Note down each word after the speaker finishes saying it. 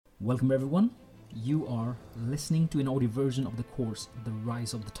Welcome everyone. You are listening to an audio version of the course The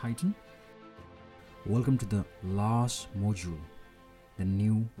Rise of the Titan. Welcome to the last module, The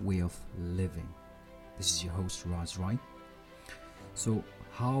New Way of Living. This is your host Raj Rai. So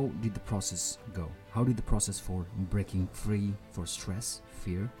how did the process go? How did the process for breaking free for stress,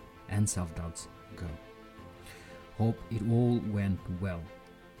 fear and self-doubts go? Hope it all went well.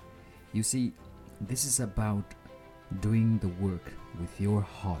 You see, this is about doing the work with your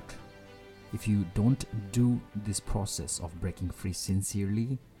heart. If you don't do this process of breaking free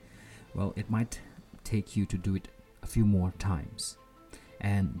sincerely, well, it might take you to do it a few more times.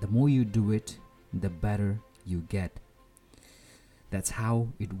 And the more you do it, the better you get. That's how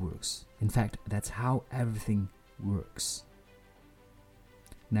it works. In fact, that's how everything works.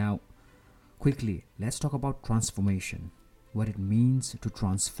 Now, quickly, let's talk about transformation, what it means to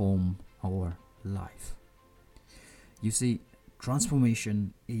transform our life. You see,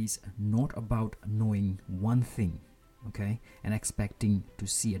 transformation is not about knowing one thing, okay, and expecting to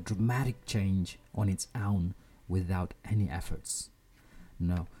see a dramatic change on its own without any efforts.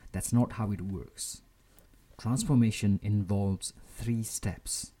 No, that's not how it works. Transformation involves 3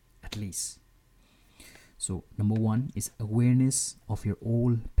 steps, at least. So, number 1 is awareness of your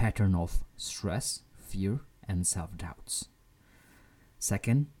old pattern of stress, fear, and self-doubts.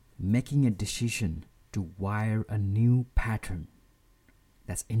 Second, making a decision to wire a new pattern.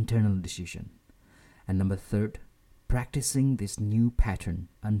 That's internal decision. And number 3, practicing this new pattern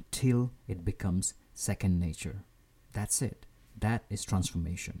until it becomes second nature. That's it. That is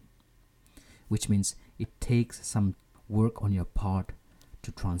transformation. Which means it takes some work on your part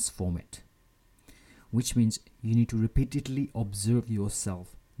to transform it. Which means you need to repeatedly observe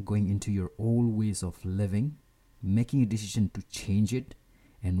yourself going into your old ways of living, making a decision to change it,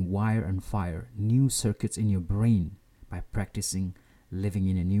 and wire and fire new circuits in your brain by practicing living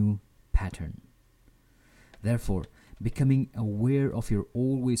in a new pattern. Therefore, becoming aware of your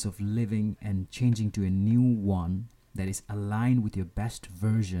old ways of living and changing to a new one that is aligned with your best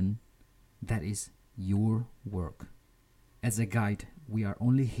version, that is your work. As a guide, we are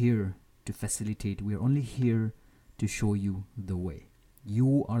only here to facilitate, we are only here to show you the way.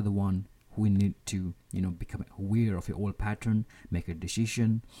 You are the one who need to, become aware of your old pattern, make a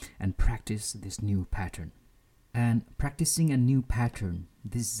decision, and practice this new pattern. And practicing a new pattern,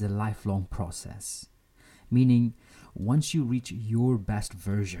 this is a lifelong process. Meaning, once you reach your best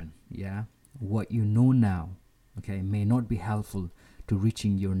version, what you know now, may not be helpful to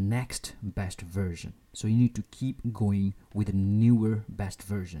reaching your next best version. So you need to keep going with a newer best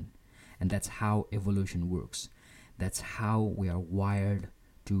version. And that's how evolution works. That's how we are wired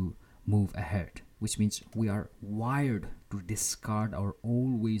to move ahead, which means we are wired to discard our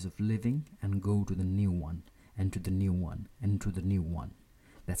old ways of living and go to the new one, and to the new one, and to the new one.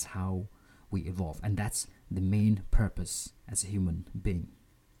 That's how we evolve, and that's the main purpose as a human being.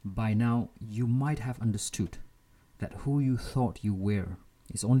 By now, you might have understood that who you thought you were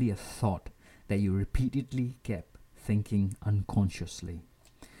is only a thought that you repeatedly kept thinking unconsciously.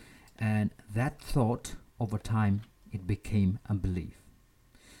 And that thought, over time, it became a belief.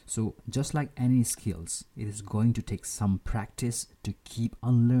 So just like any skills, it is going to take some practice to keep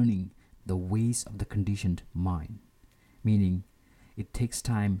unlearning the ways of the conditioned mind. Meaning, it takes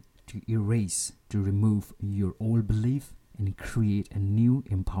time to erase, to remove your old belief and create a new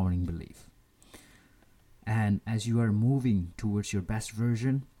empowering belief. And as you are moving towards your best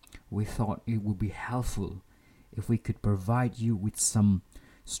version, we thought it would be helpful if we could provide you with some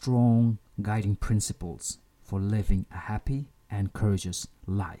strong guiding principles for living a happy and courageous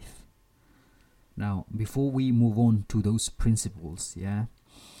life. Now, before we move on to those principles,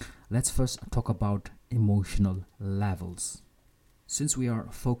 let's first talk about emotional levels. Since we are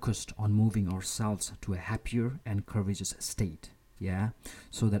focused on moving ourselves to a happier and courageous state,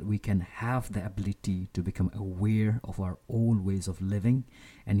 so that we can have the ability to become aware of our old ways of living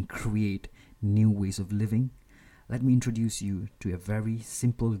and create new ways of living, let me introduce you to a very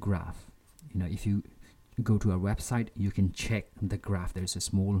simple graph. If you go to our website, you can check the graph. There's a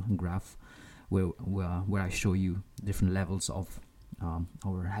small graph where I show you different levels of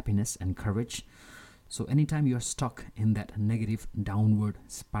our happiness and courage. So anytime you're stuck in that negative downward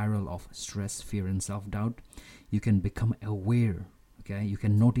spiral of stress, fear, and self-doubt, you can become aware. You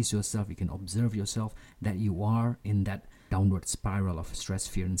can notice yourself, you can observe yourself that you are in that downward spiral of stress,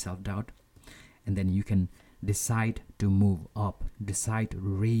 fear, and self-doubt. And then you can decide to move up, decide to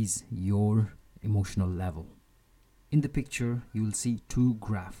raise your emotional level. In the picture, you will see 2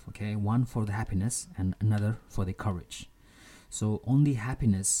 graphs, one for the happiness and another for the courage. So on the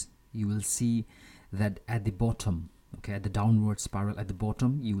happiness, you will see that at the bottom, Okay, at the downward spiral at the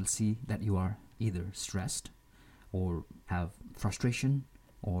bottom, you will see that you are either stressed or have frustration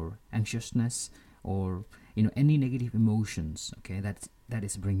or anxiousness or any negative emotions, okay, that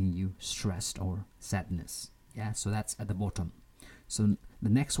is bringing you stressed or sadness. Yeah, so that's at the bottom. So the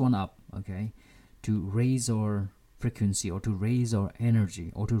next one up, okay, to raise our frequency or to raise our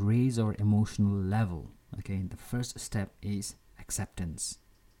energy or to raise our emotional level, okay, the first step is acceptance.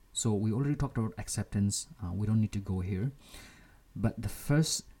 So we already talked about acceptance, we don't need to go here, but the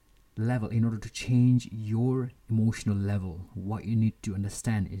first level, in order to change your emotional level, what you need to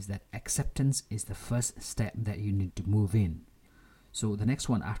understand is that acceptance is the first step that you need to move in. So the next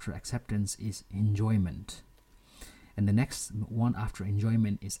one after acceptance is enjoyment, and the next one after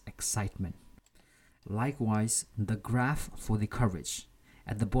enjoyment is excitement. Likewise, the graph for the courage,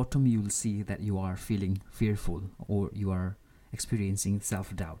 at the bottom you will see that you are feeling fearful or you are experiencing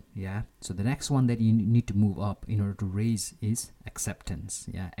self-doubt. Yeah, so the next one that you need to move up in order to raise is acceptance.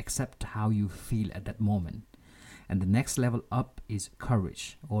 Yeah, accept how you feel at that moment. And the next level up is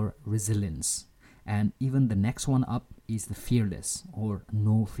courage or resilience, and even the next one up is the fearless or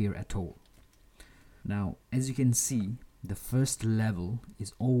no fear at all. Now, as you can see, the first level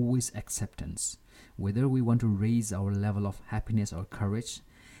is always acceptance, whether we want to raise our level of happiness or courage.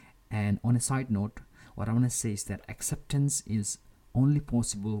 And on a side note, what I want to say is that acceptance is only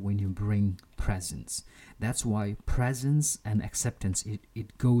possible when you bring presence. That's why presence and acceptance,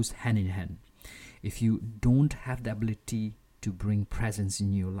 it goes hand in hand. If you don't have the ability to bring presence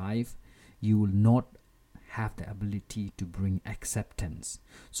in your life, you will not have the ability to bring acceptance.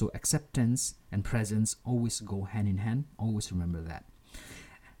 So acceptance and presence always go hand in hand. Always remember that.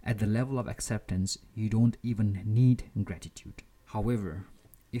 At the level of acceptance, you don't even need gratitude. However,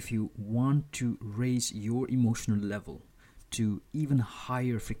 if you want to raise your emotional level to even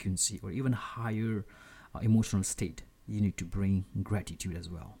higher frequency or even higher emotional state, you need to bring gratitude as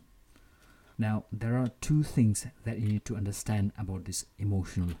well. Now, there are two things that you need to understand about this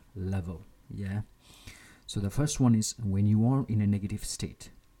emotional level. Yeah. So the first one is, when you are in a negative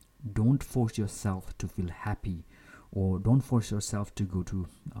state, don't force yourself to feel happy, or don't force yourself to go to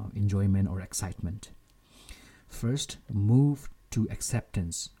enjoyment or excitement. First, move to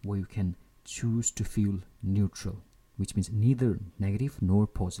acceptance, where you can choose to feel neutral, which means neither negative nor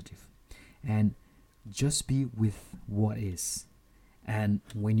positive, and just be with what is. And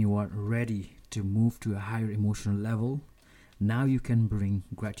when you are ready to move to a higher emotional level, now you can bring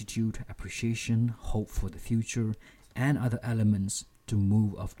gratitude, appreciation, hope for the future, and other elements to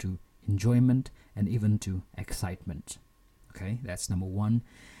move up to enjoyment and even to excitement. Okay, that's number one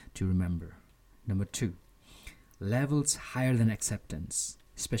to remember. Number two, levels higher than acceptance,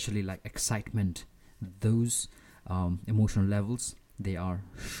 especially like excitement, those emotional levels, they are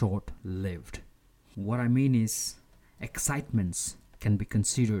short-lived. What I mean is, excitements can be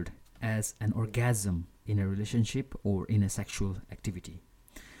considered as an orgasm in a relationship or in a sexual activity,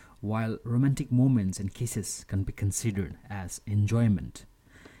 while romantic moments and kisses can be considered as enjoyment,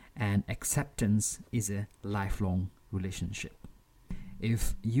 and acceptance is a lifelong relationship.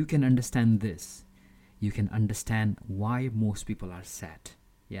 If you can understand this, you can understand why most people are sad.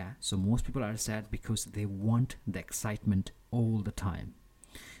 Yeah, so most people are sad because they want the excitement all the time,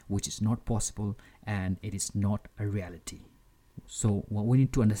 which is not possible and it is not a reality. So what we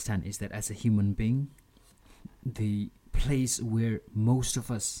need to understand is that as a human being, the place where most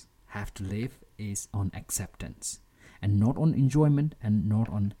of us have to live is on acceptance, and not on enjoyment and not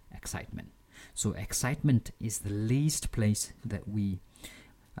on excitement. So excitement is the least place that we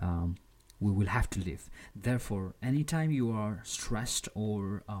will have to live. Therefore, anytime you are stressed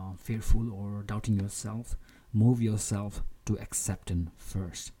or fearful or doubting yourself, move yourself to acceptance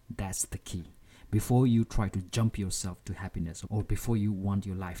first. That's the key. Before you try to jump yourself to happiness, or before you want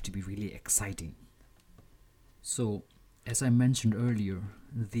your life to be really exciting. So, as I mentioned earlier,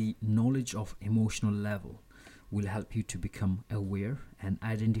 the knowledge of emotional level will help you to become aware and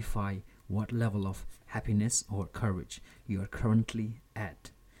identify what level of happiness or courage you are currently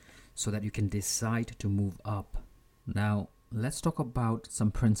at, so that you can decide to move up. Now, let's talk about some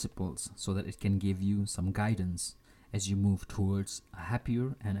principles so that it can give you some guidance as you move towards a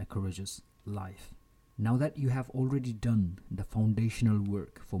happier and a courageous life. Now that you have already done the foundational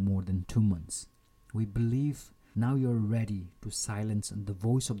work for more than 2 months, we believe now you're ready to silence the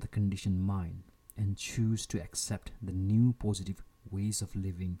voice of the conditioned mind and choose to accept the new positive ways of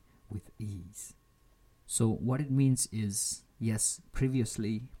living with ease. So what it means is, yes,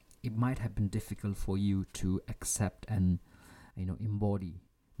 previously it might have been difficult for you to accept and embody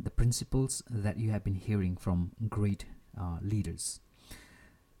the principles that you have been hearing from great leaders.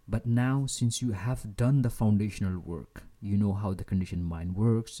 But now, since you have done the foundational work, you know how the conditioned mind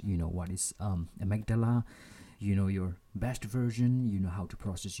works, you know what is amygdala, you know your best version, you know how to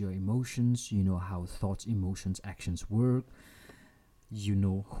process your emotions, you know how thoughts, emotions, actions work, you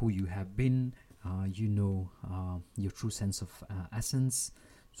know who you have been, you know your true sense of essence.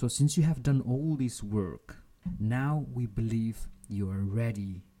 So since you have done all this work, now we believe you are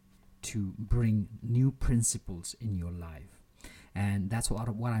ready to bring new principles in your life. And that's what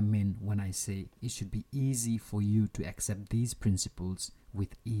I mean when I say it should be easy for you to accept these principles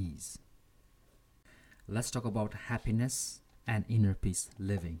with ease. Let's talk about happiness and inner peace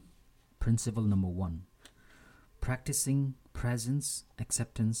living. Principle number 1: practicing presence,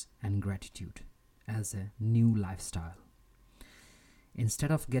 acceptance, and gratitude as a new lifestyle.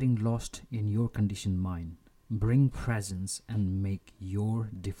 Instead of getting lost in your conditioned mind, bring presence and make your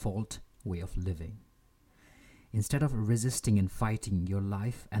default way of living. Instead of resisting and fighting your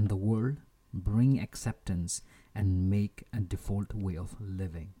life and the world, bring acceptance and make a default way of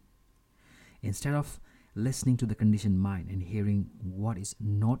living. Instead of listening to the conditioned mind and hearing what is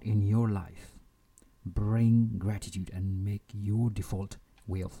not in your life, bring gratitude and make your default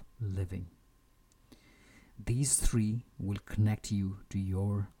way of living. These 3 will connect you to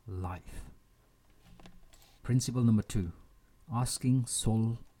your life. Principle number 2: asking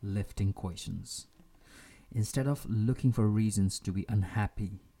soul-lifting questions. Instead of looking for reasons to be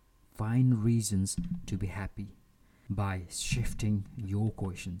unhappy, find reasons to be happy by shifting your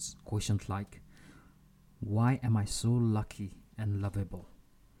questions. Questions like, why am I so lucky and lovable?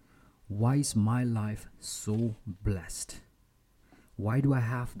 Why is my life so blessed? Why do I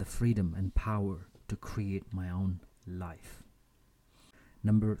have the freedom and power to create my own life?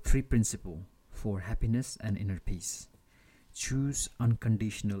 Number 3 principle for happiness and inner peace: choose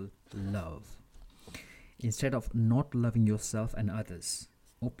unconditional love. Instead of not loving yourself and others,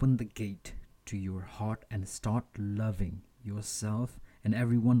 open the gate to your heart and start loving yourself and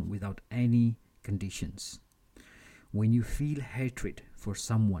everyone without any conditions. When you feel hatred for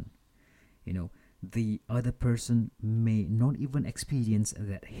someone, the other person may not even experience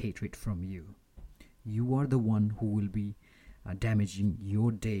that hatred from you. You are the one who will be damaging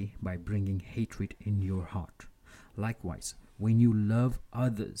your day by bringing hatred in your heart. Likewise, when you love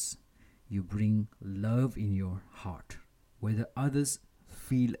others, you bring love in your heart. Whether others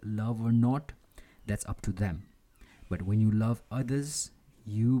feel love or not, that's up to them. But when you love others,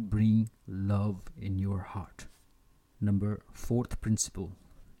 you bring love in your heart. Number 4th principle: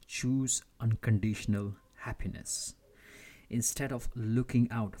 choose unconditional happiness. Instead of looking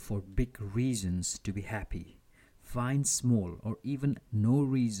out for big reasons to be happy, find small or even no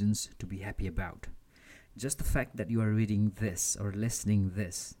reasons to be happy about. Just the fact that you are reading this or listening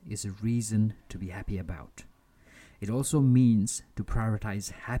this is a reason to be happy about. It also means to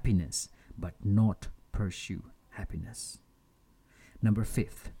prioritize happiness but not pursue happiness. Number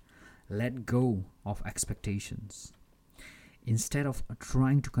 5th, let go of expectations. Instead of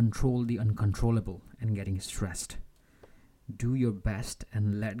trying to control the uncontrollable and getting stressed, do your best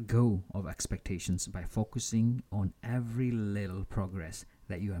and let go of expectations by focusing on every little progress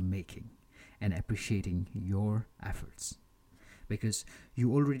that you are making and appreciating your efforts, because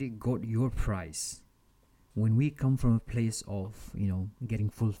you already got your prize. When we come from a place of getting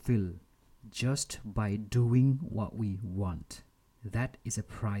fulfilled just by doing what we want, that is a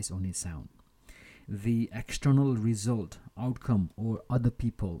prize on its own. The external result, outcome, or other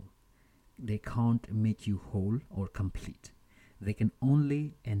people, they can't make you whole or complete. They can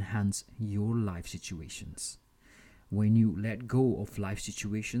only enhance your life situations. When you let go of life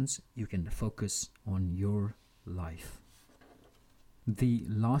situations, you can focus on your life. The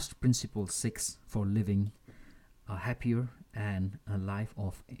last principle, 6, for living a happier and a life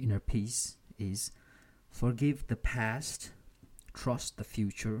of inner peace is forgive the past, trust the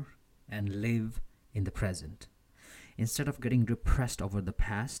future, and live in the present. Instead of getting depressed over the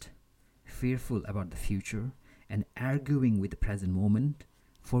past, fearful about the future, and arguing with the present moment,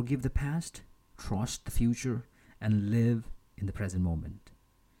 forgive the past, trust the future, and live in the present moment.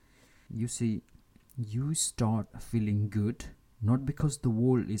 You see, you start feeling good not because the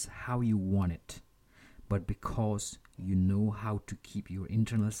world is how you want it, but because you know how to keep your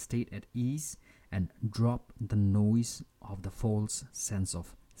internal state at ease and drop the noise of the false sense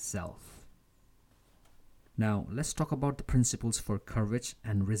of self. Now, let's talk about the principles for courage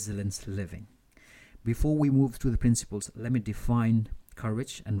and resilience living. Before we move to the principles, let me define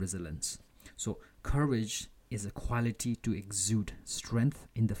courage and resilience. So, courage is a quality to exude strength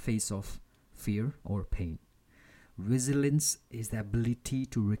in the face of fear or pain. Resilience is the ability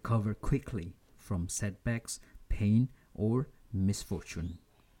to recover quickly from setbacks, pain, or misfortune.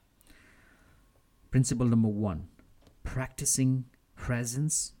 Principle number 1, practicing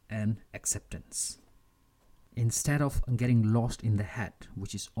presence and acceptance. Instead of getting lost in the head,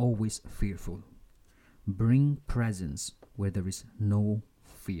 which is always fearful, bring presence where there is no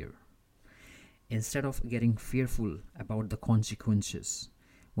fear. Instead of getting fearful about the consequences,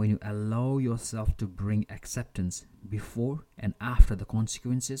 when you allow yourself to bring acceptance before and after the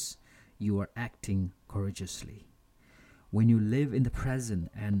consequences, you are acting courageously. When you live in the present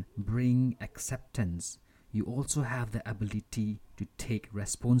and bring acceptance, you also have the ability to take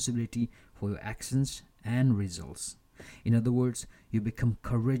responsibility for your actions and results. In other words, you become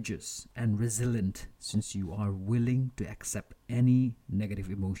courageous and resilient since you are willing to accept any negative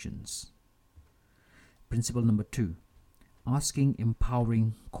emotions. Principle number 2, asking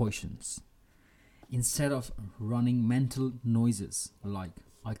empowering questions. Instead of running mental noises like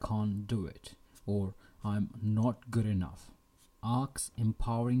I can't do it or I'm not good enough, ask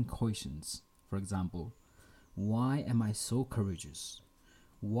empowering questions. For example, why am I so courageous?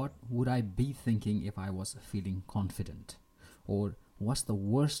 What would I be thinking if I was feeling confident? Or what's the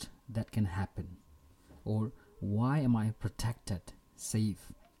worst that can happen? Or why am I protected,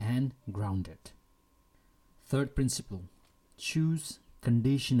 safe, and grounded? Third principle, choose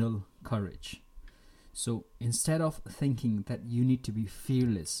conditional courage. So instead of thinking that you need to be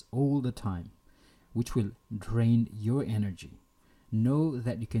fearless all the time, which will drain your energy, know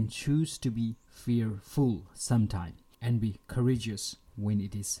that you can choose to be fearful sometime and be courageous when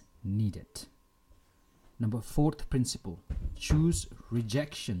it is needed. Number 4th principle, choose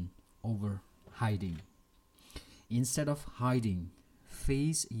rejection over hiding. Instead of hiding,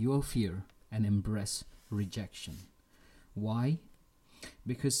 face your fear and embrace rejection. Why?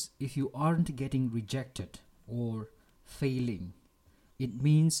 Because if you aren't getting rejected or failing, it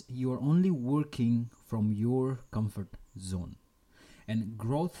means you are only working from your comfort zone. And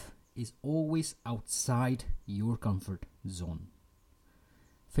growth is always outside your comfort zone.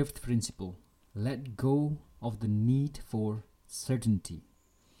 5th principle, let go of the need for certainty.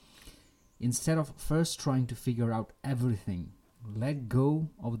 Instead of first trying to figure out everything, let go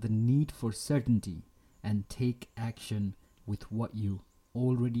of the need for certainty and take action with what you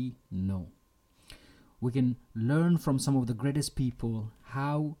already know. We can learn from some of the greatest people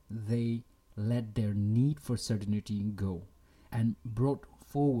how they let their need for certainty go and brought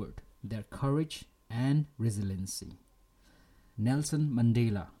forward their courage and resiliency. Nelson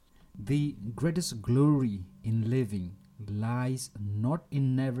Mandela, the greatest glory in living lies not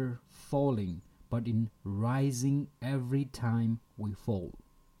in never falling, but in rising every time we fall.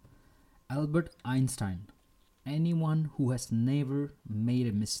 Albert Einstein, anyone who has never made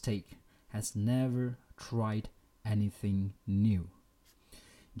a mistake has never tried anything new.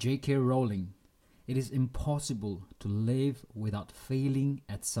 J.K. Rowling, it is impossible to live without failing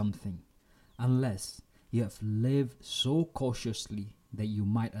at something, unless you have lived so cautiously that you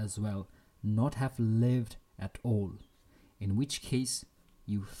might as well not have lived at all, in which case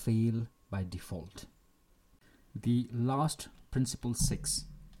you fail by default. The last principle 6.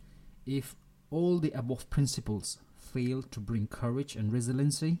 If all the above principles fail to bring courage and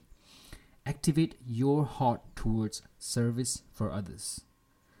resiliency, activate your heart towards service for others.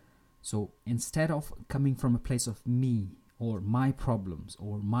 So instead of coming from a place of me or my problems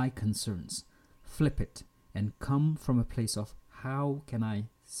or my concerns, flip it and come from a place of how can I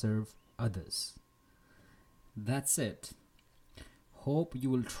serve others. That's it. Hope you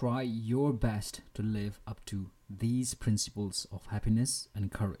will try your best to live up to these principles of happiness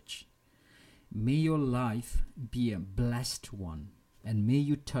and courage. May your life be a blessed one, and may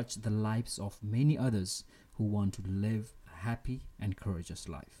you touch the lives of many others who want to live a happy and courageous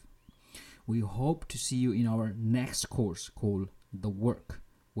life. We hope to see you in our next course called The Work,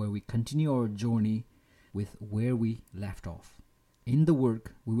 where we continue our journey with where we left off. In the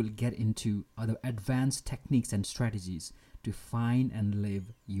work, we will get into other advanced techniques and strategies to find and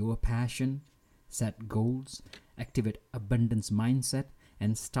live your passion, set goals, activate abundance mindset,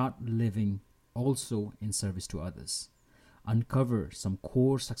 and start living also in service to others. Uncover some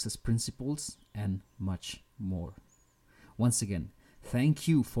core success principles and much more. Once again, thank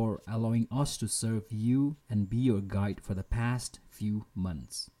you for allowing us to serve you and be your guide for the past few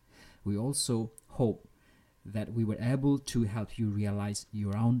months. We also hope that we were able to help you realize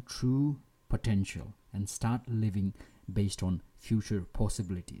your own true potential and start living based on future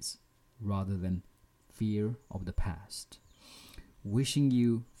possibilities rather than fear of the past. Wishing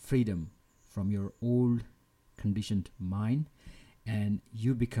you freedom from your old conditioned mind and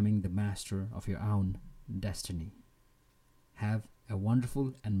you becoming the master of your own destiny. Have a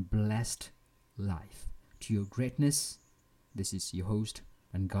wonderful and blessed life. To your greatness, this is your host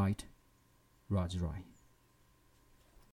and guide, Raj Rai.